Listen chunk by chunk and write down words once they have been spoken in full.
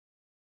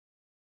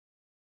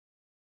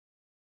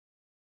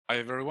Hi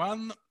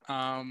everyone,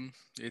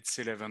 it's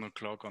 11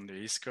 o'clock on the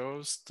East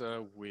Coast.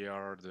 We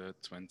are the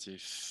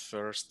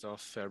 21st of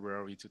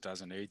February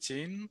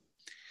 2018.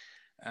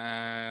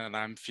 And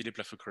I'm Philippe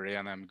Lafoucault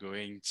and I'm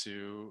going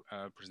to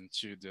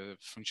present you the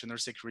functional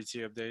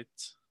security update,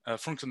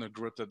 functional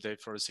group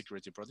update for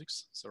security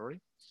products, sorry.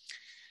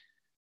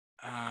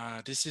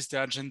 This is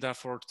the agenda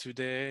for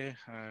today.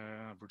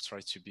 I will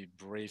try to be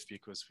brief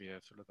because we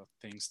have a lot of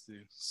things to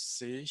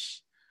see.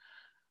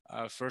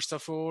 First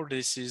of all,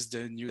 this is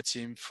the new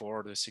team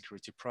for the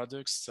security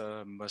products.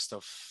 Most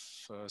of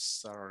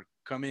us are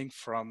coming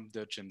from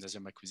the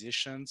Gemnasium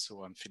acquisition.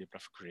 So I'm Philippe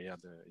Lafoucault,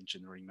 the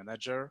engineering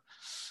manager.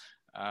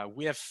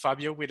 We have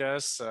Fabio with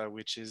us,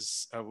 which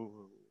is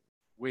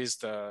with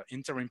the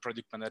interim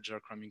product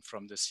manager coming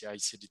from the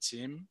CI/CD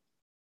team,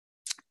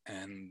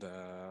 and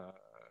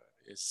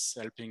is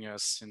helping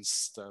us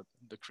since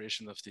the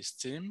creation of this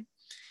team.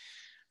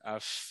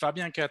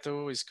 Fabien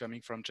Cato is coming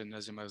from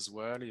Gemnasium as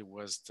well. He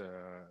was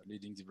the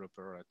leading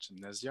developer at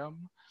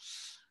Gemnasium.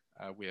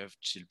 We have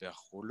Gilbert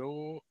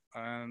Rollo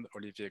and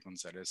Olivier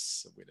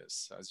Gonzalez with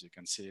us. As you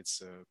can see,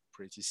 it's a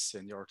pretty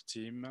senior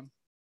team.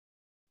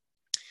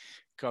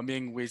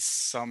 Coming with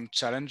some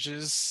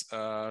challenges.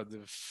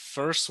 The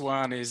first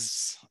one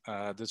is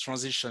the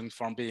transition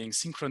from being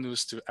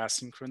synchronous to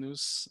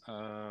asynchronous.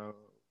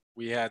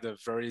 We had a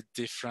very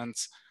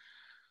different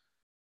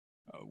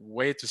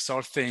way to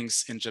solve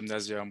things in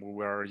Gemnasium. We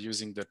were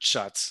using the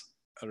chat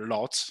a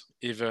lot,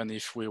 even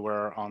if we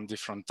were on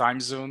different time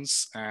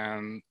zones.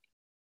 And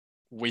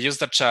we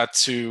used the chat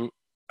to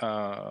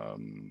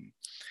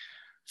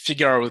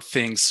figure out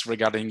things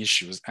regarding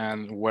issues.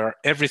 And where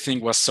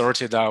everything was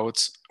sorted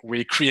out,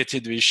 we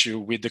created the issue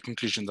with the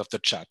conclusion of the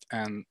chat.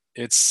 And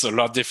it's a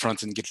lot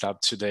different in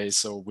GitLab today.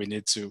 So we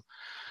need to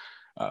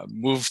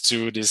move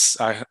to this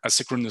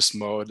asynchronous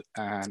mode.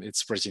 And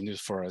it's pretty new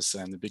for us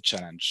and a big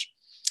challenge.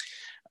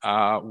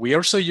 We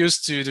also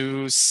used to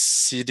do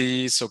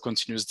CD, so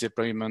continuous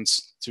deployment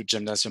to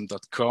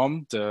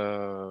gemnasium.com.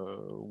 The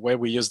way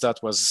we used that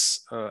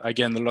was,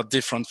 again, a lot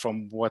different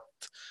from what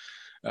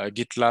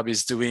GitLab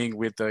is doing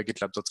with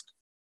gitlab.com.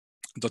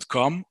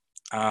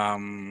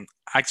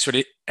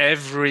 Actually,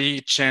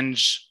 every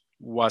change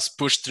was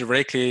pushed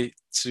directly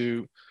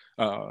to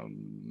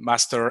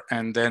master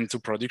and then to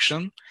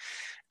production.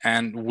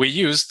 And we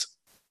used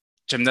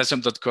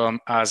Gemnasium.com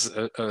as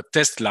a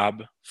test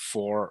lab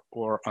for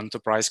our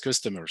enterprise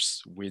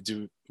customers. We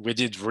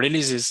did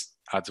releases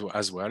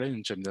as well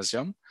in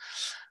Gemnasium.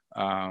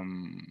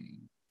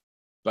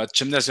 But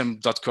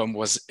Gemnasium.com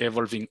was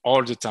evolving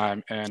all the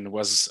time and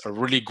was a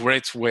really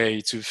great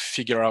way to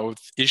figure out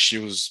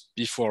issues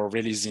before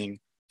releasing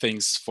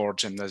things for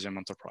Gemnasium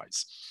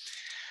Enterprise.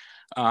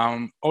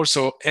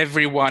 Also,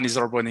 everyone is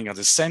all running at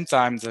the same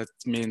time. That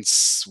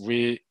means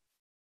we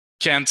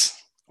can't,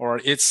 or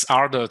it's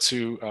harder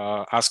to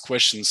ask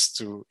questions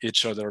to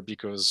each other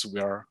because we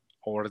are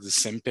all at the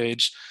same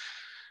page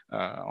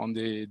on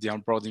the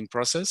onboarding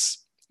process.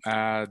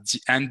 The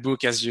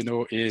handbook, as you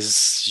know,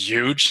 is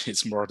huge.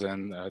 It's more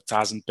than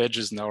 1,000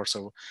 pages now,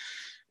 so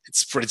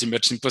it's pretty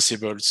much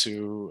impossible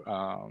to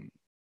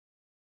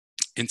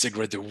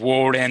integrate the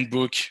whole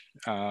handbook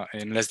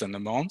in less than a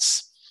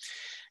month.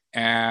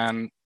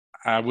 And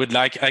I would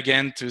like,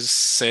 again, to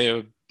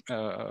say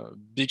a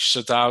big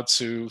shout out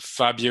to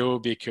Fabio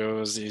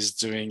because he's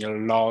doing a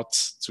lot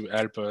to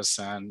help us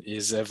and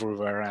he's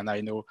everywhere. And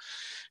I know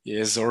he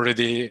is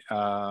already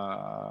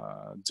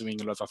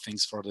doing a lot of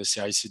things for the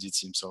CI/CD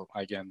team. So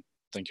again,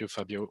 thank you,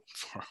 Fabio,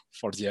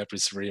 for the help.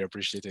 It's really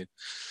appreciated.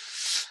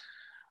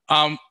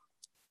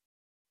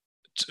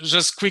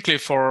 Just quickly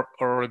for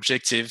our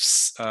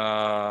objectives,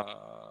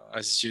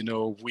 as you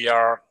know, we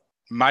are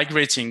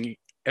migrating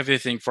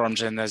everything from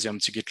Gemnasium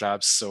to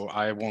GitLab. So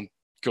I won't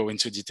go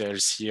into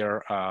details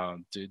here.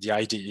 The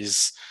idea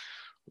is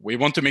we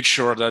want to make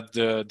sure that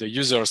the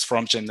users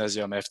from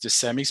Gemnasium have the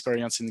same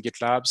experience in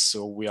GitLab.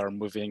 So we are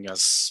moving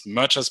as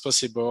much as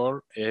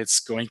possible. It's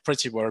going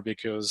pretty well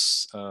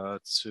because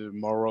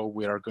tomorrow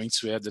we are going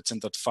to have the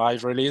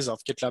 10.5 release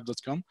of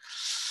gitlab.com.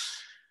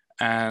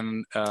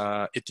 And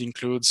it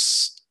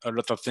includes a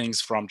lot of things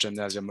from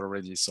Gemnasium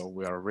already. So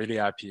we are really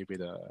happy with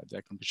the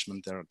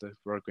accomplishment there that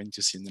we're going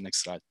to see in the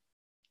next slide.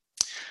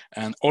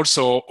 And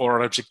also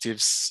our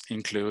objectives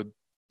include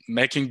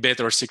making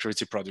better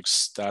security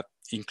products. That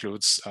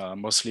includes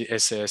mostly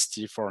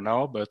SAST for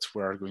now, but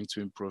we're going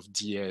to improve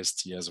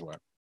DAST as well.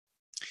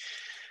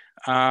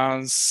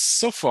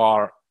 So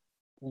far,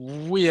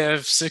 we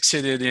have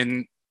succeeded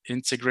in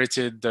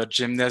integrated the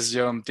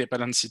Gemnasium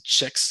dependency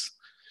checks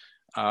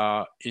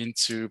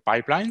into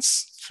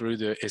pipelines through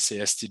the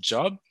SAST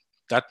job.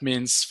 That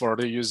means for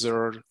the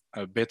user,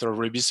 a better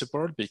Ruby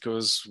support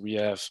because we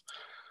have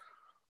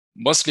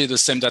mostly the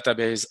same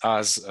database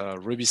as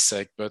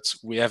RubySec, but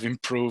we have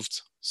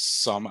improved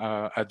some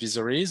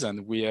advisories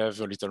and we have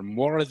a little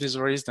more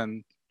advisories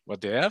than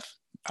what they have.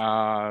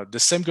 The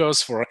same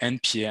goes for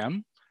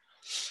NPM.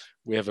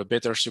 We have a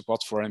better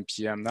support for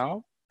NPM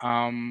now.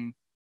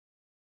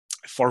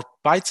 For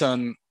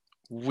Python,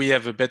 we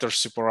have a better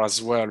support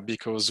as well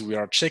because we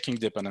are checking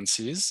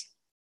dependencies.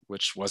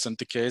 which wasn't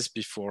the case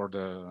before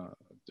the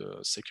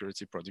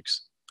security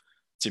products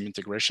team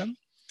integration.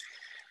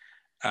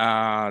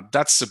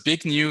 That's a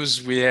big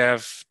news. We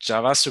have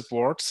Java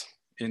support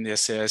in the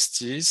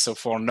SAST. So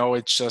for now,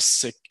 it's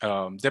just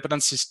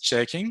dependencies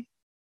checking,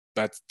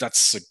 but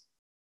that's a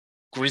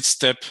great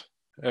step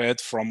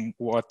ahead from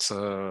what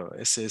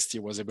SAST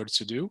was able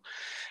to do.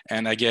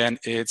 And again,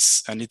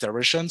 it's an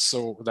iteration.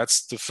 So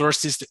that's the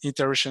first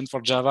iteration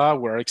for Java.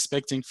 We're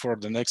expecting for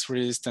the next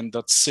release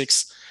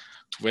 10.6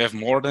 to have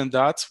more than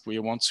that. We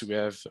want to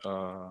have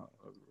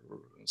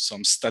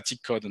some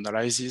static code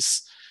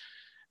analysis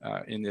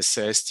in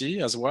SAST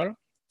as well.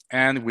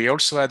 And we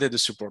also added the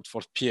support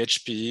for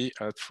PHP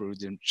through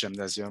the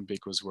Gymnasium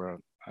because we're,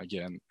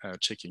 again,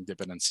 checking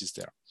dependencies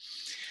there.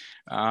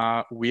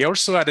 We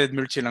also added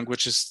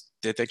multi-languages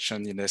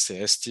detection in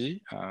SAST.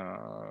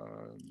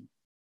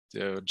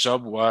 The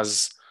job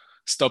was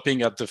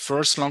stopping at the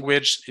first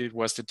language it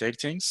was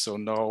detecting. So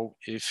now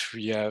if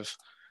we have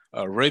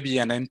Ruby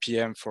and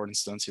NPM, for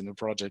instance, in the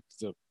project,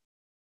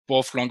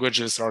 both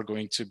languages are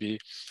going to be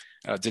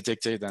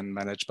detected and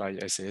managed by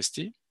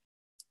SAST.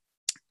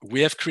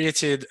 We have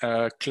created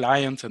a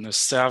client and a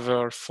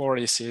server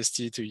for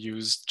SAST to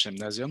use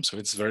Gymnasium. So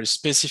it's very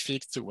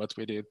specific to what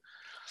we did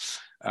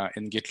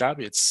in GitLab.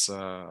 It's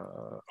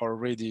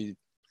already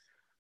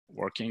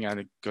working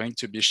and going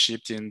to be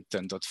shipped in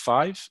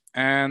 10.5.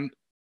 And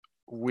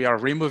we are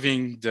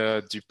removing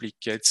the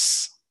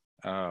duplicates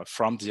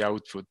from the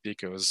output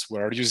because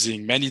we're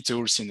using many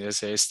tools in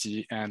SAST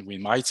and we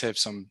might have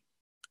some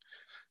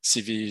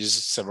CVEs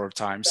several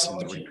times in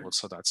the report.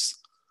 So that's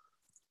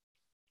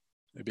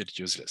a bit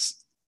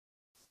useless.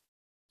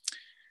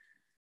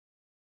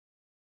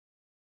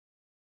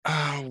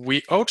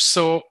 We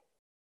also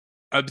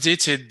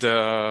updated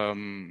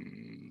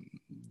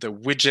the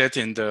widget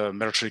in the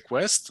merge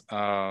request.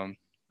 I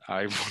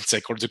won't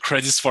take all the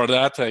credits for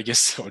that. I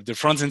guess the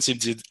front-end team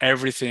did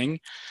everything.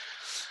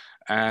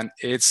 And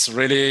it's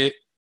really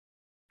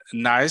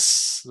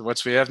nice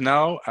what we have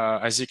now.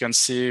 As you can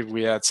see,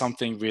 we had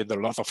something with a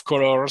lot of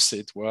colors.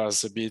 It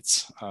was a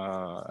bit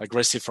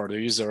aggressive for the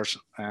users.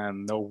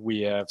 And now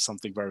we have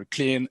something very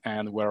clean.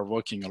 And we're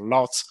working a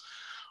lot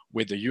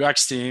with the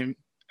UX team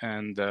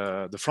and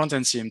the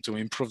front-end team to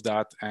improve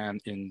that. And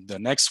in the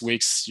next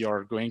weeks,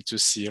 you're going to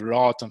see a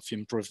lot of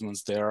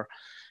improvements there.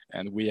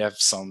 And we have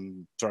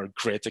some very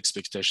great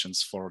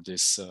expectations for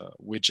this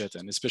widget,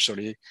 and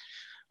especially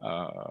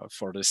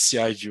for the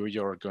CI view,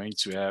 you're going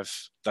to have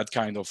that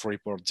kind of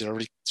report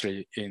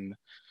directly in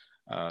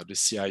the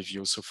CI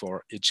view, so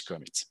for each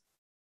commit.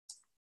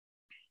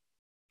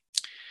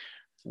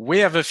 We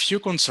have a few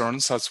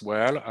concerns as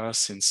well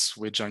since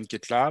we joined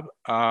GitLab.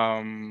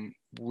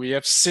 We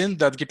have seen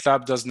that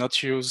GitLab does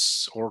not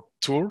use our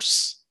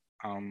tools.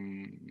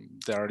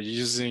 They are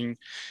using,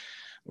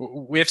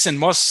 we have seen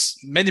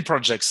many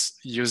projects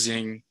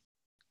using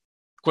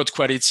code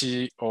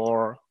quality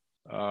or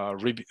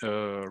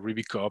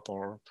RubyCop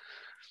or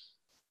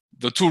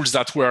the tools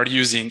that we are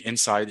using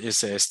inside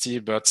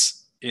SAST, but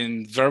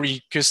in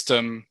very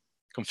custom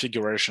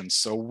configurations.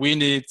 So we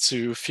need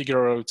to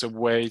figure out a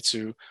way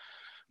to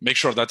make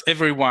sure that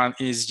everyone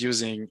is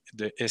using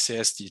the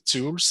SAST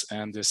tools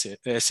and the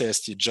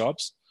SAST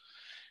jobs.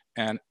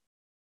 And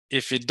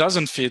if it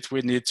doesn't fit,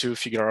 we need to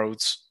figure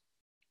out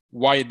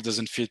why it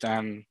doesn't fit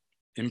and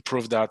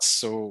improve that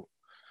so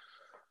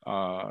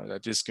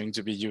that is going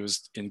to be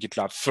used in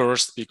GitLab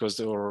first, because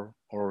our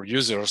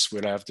users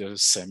will have the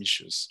same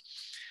issues.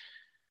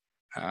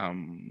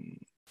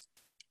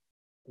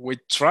 We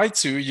try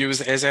to use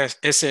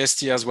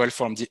SAST as well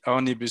from the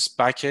Omnibus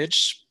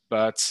package,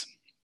 but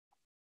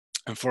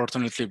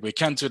unfortunately we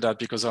can't do that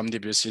because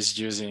Omnibus is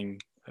using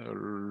a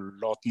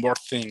lot more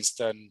things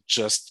than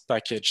just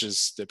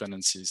packages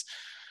dependencies.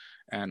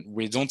 And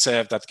we don't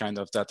have that kind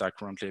of data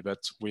currently, but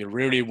we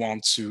really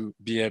want to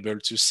be able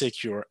to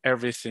secure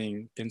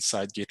everything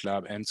inside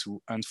GitLab and to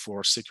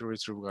enforce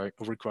security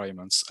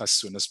requirements as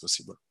soon as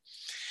possible.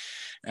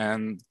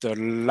 And the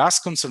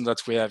last concern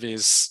that we have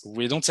is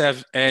we don't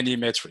have any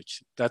metric.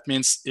 That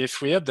means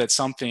if we update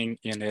something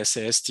in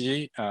SAST,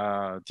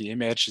 the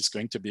image is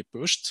going to be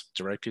pushed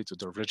directly to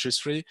the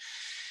registry,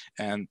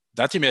 and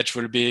that image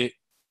will be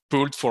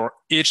pulled for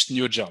each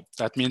new job.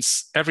 That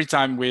means every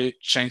time we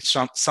change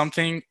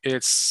something,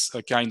 it's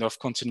a kind of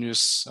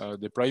continuous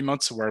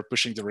deployment. So we're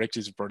pushing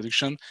directly to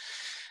production,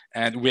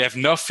 and we have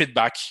no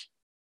feedback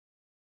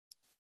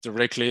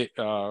directly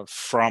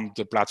from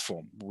the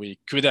platform. We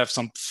could have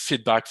some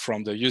feedback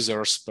from the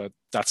users, but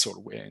that's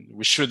all.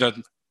 We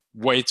shouldn't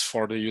wait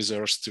for the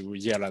users to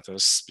yell at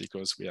us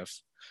because we have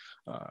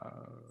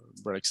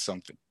break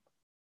something.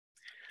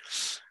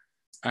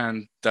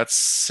 And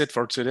that's it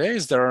for today.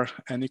 Is there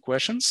any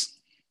questions?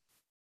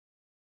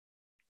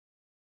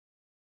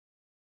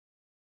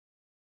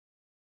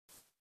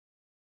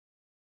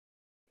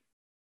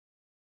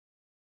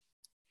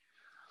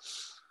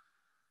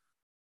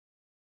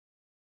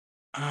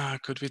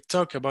 Could we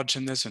talk about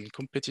Gymnasium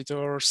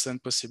competitors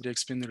and possibly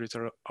explain a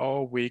little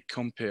how we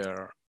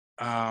compare?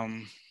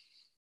 Right,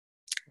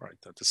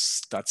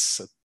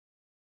 that's a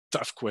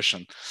tough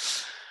question.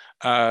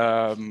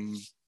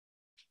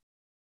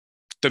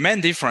 The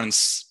main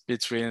difference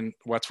between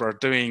what we're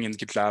doing in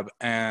GitLab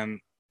and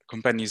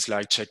companies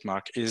like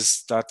Checkmark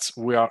is that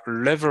we are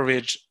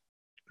leveraging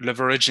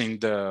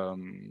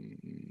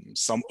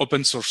some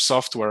open source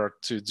software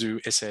to do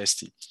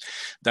SAST.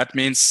 That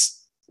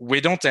means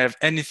we don't have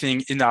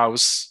anything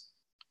in-house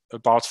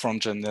apart from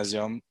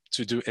Gymnasium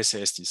to do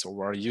SAST. So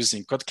we're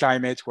using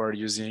CodeClimate, we're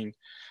using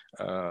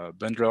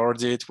Bundler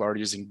Audit, we're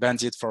using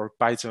Bandit for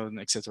Python,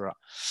 etc.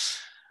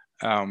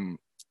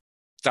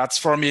 That's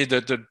for me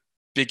the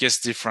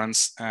biggest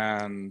difference.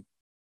 And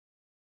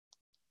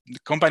the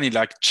company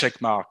like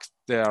Checkmark,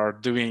 they are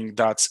doing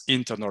that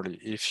internally.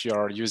 If you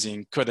are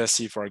using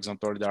Codacy, for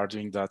example, they are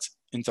doing that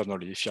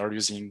internally. If you are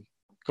using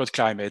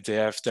CodeClimate, they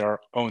have their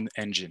own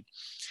engine.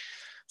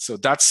 So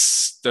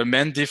that's the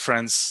main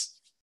difference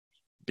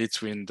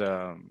between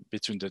the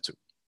two.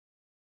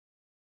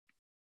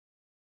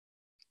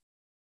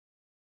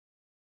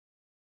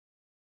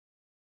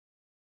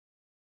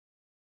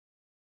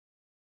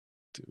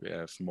 Do we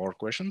have more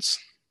questions?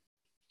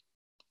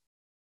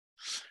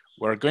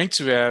 We're going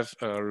to have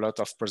a lot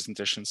of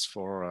presentations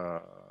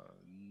for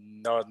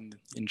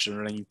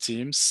non-engineering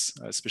teams,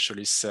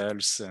 especially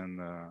sales,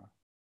 and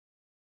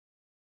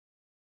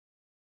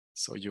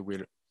so you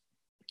will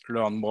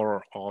learn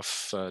more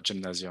of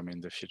Gymnasium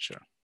in the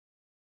future.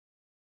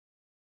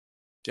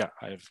 Yeah,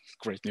 I have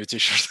great new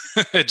t-shirt.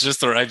 It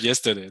just arrived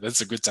yesterday.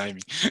 That's a good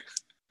timing.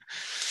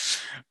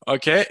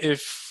 Okay,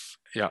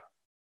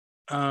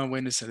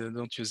 when you said I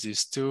don't use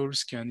these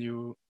tools, can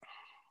you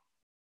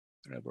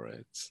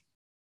elaborate?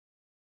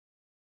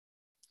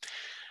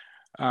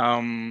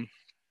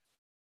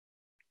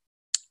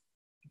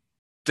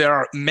 There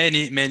are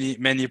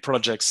many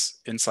projects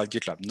inside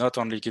GitLab, not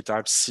only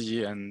GitLab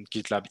C and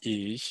GitLab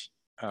EE.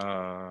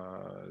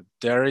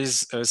 There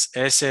is a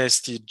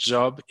SAST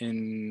job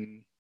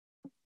in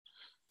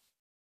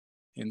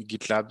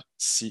GitLab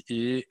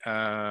CE.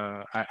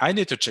 I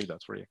need to check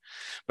that really.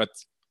 But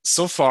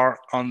so far,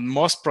 on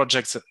most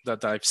projects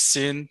that I've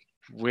seen,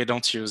 we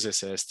don't use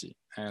SAST.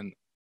 And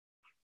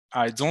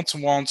I don't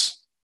want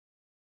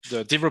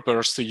the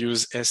developers to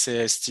use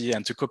SAST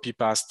and to copy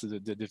paste the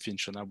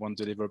definition. I want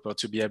the developer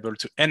to be able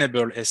to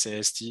enable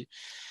SAST.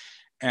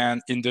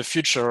 And in the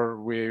future,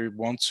 we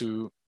want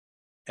to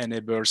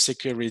enable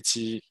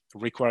security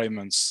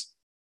requirements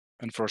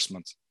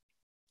enforcement.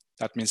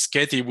 That means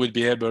Katie would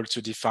be able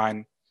to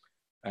define,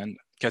 and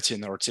Katie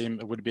and our team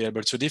would be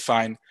able to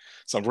define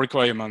some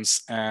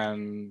requirements,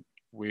 and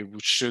we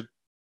should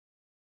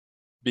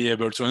be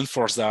able to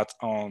enforce that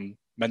on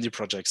many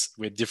projects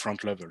with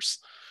different levels.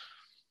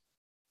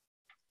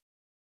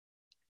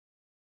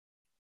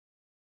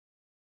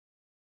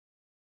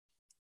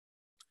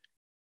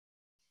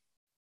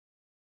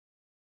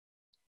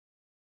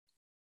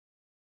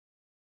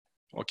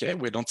 Okay,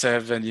 we don't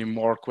have any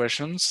more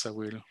questions. I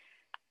will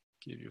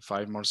give you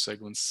 5 more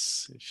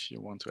seconds if you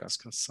want to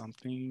ask us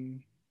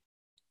something.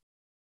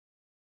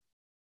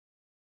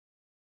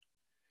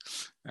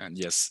 And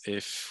yes,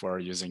 if we're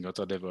using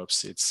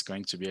AutoDevOps, it's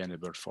going to be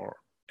enabled for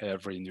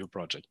every new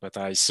project, but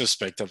I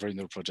suspect every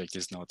new project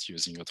is not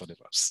using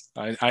AutoDevOps.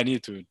 I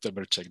need to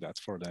double check that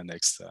for the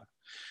next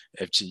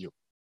FGU.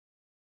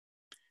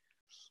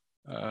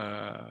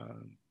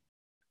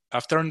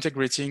 After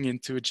integrating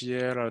into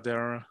GL, are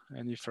there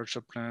any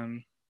future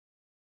plan?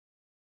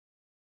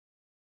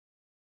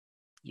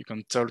 You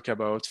can talk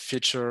about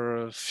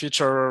features.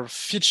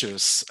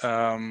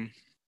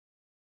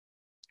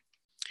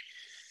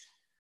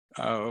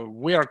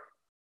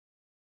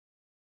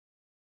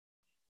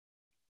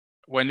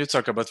 When you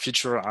talk about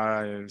feature,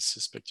 I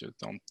suspect you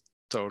don't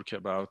talk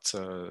about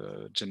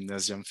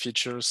Gymnasium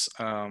features.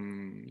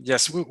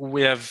 Yes,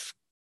 we have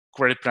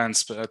great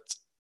plans, but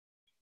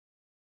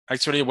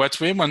actually what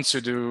we want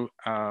to do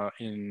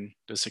in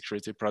the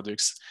security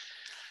products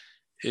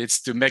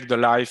is to make the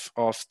life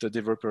of the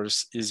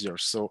developers easier.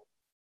 So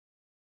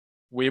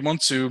we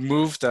want to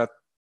move that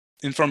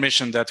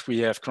information that we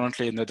have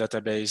currently in the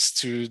database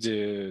to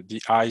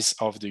the eyes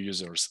of the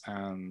users.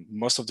 And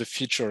most of the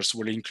features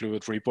will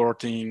include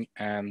reporting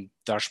and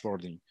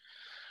dashboarding.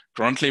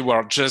 Currently,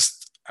 we're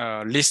just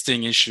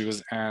listing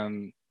issues,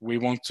 and we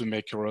want to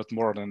make a lot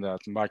more than that.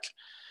 Mike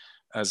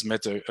has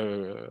made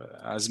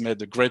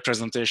a great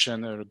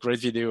presentation, a great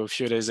video a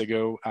few days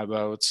ago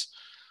about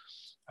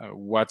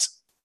what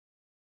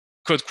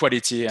code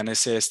quality and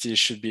SAST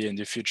should be in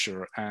the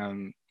future.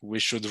 And we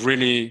should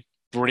really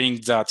bring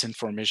that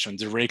information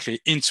directly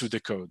into the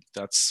code.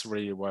 That's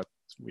really what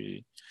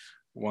we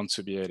want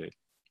to be added.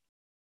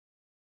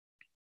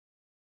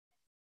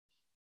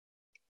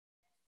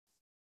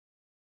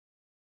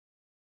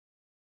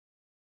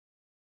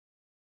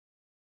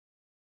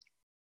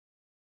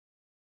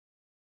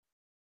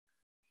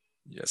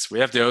 Yes, we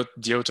have the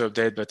auto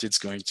update, but it's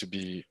going to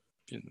be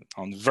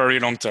on very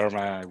long term.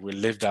 I will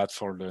leave that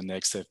for the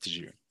next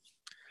FTGU.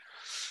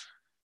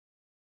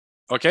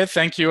 Okay,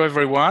 thank you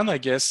everyone. I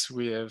guess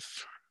we have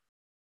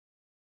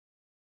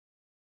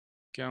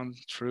gone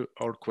through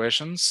all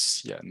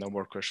questions. Yeah, no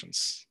more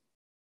questions.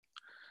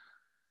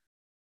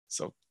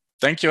 So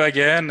thank you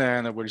again,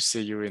 and I will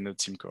see you in the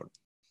team call.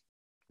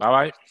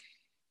 Bye-bye.